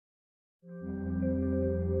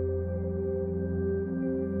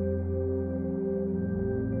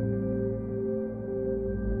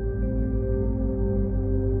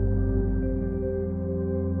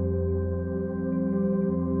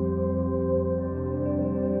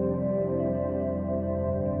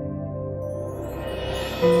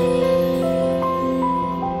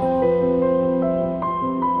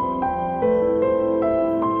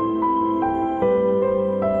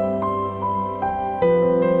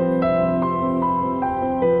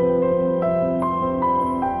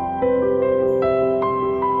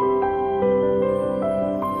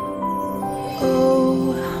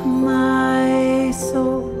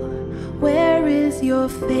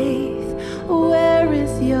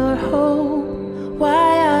with your hope?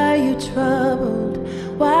 Why are you troubled?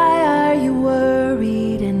 Why are you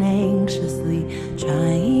worried and anxiously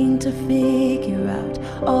trying to figure out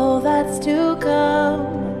all that's to come?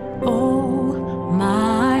 Oh,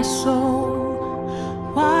 my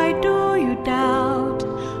soul, why do you doubt?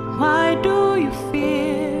 Why do you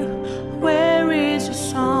fear? Where is your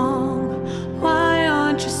song? Why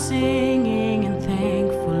aren't you singing and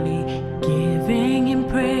thankfully giving him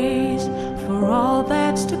praise for all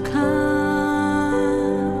that's to come?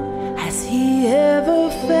 Has he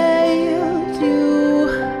ever failed you?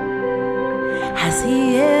 Has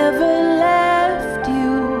he ever left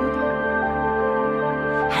you?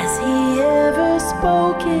 Has he ever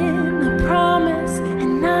spoken a promise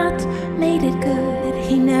and not made it good?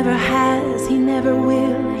 He never has, he never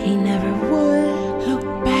will, he never would. Look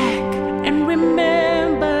back and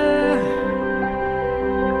remember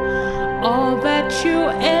all that you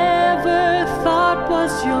ever thought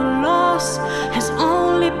was your loss has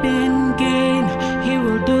only been gain. He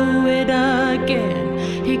will do it again.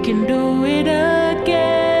 He can do it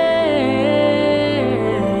again.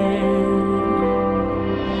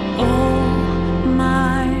 Oh,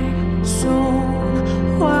 my soul,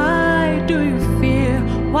 why do you fear?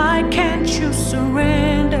 Why can't you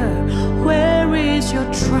surrender? Where is your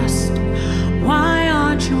trust? Why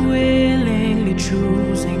aren't you willingly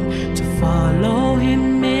choosing to follow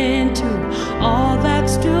him into all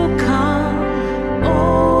that's to come?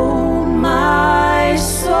 Oh, my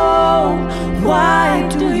soul, why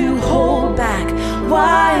do you hold back?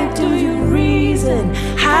 Why do you reason?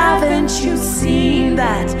 Haven't you seen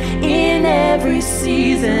that in every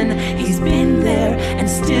season he's been there, and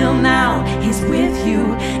still now he's with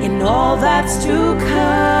you in all that's to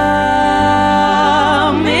come?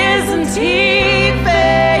 Isn't he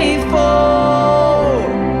faithful?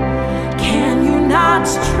 Can you not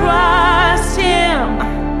trust him?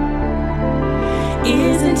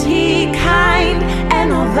 Isn't he kind?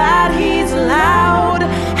 And all that he's allowed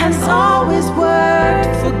has always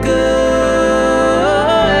worked for good.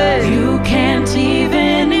 You can't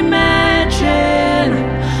even imagine,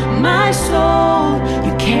 my soul,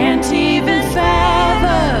 you can't even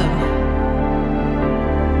fathom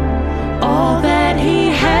all that he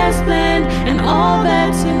has planned and all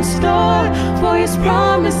that's in store. For his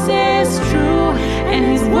promise is true and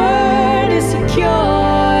his word is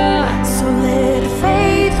secure. So let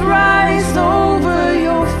faith rise over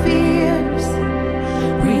your fears.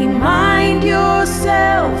 Remind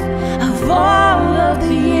yourself of all of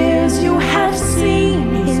the years you have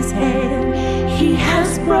seen his hand. He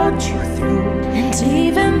has brought you through, and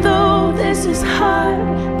even though this is hard,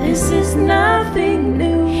 this is nothing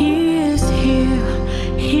new. He is here,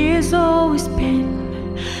 he has always been.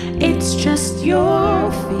 It's just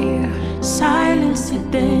your fear. Silence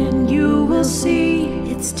it, then you will see.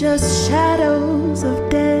 It's just shadows of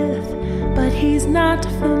death, but he's not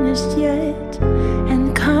finished yet.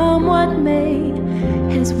 And come what may,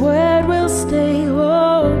 his word will stay.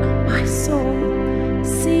 Oh, my soul,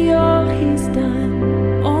 see all he's done.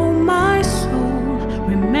 Oh, my soul,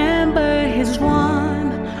 remember his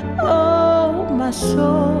one. Oh, my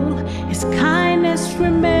soul, his kindness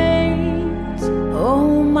remains.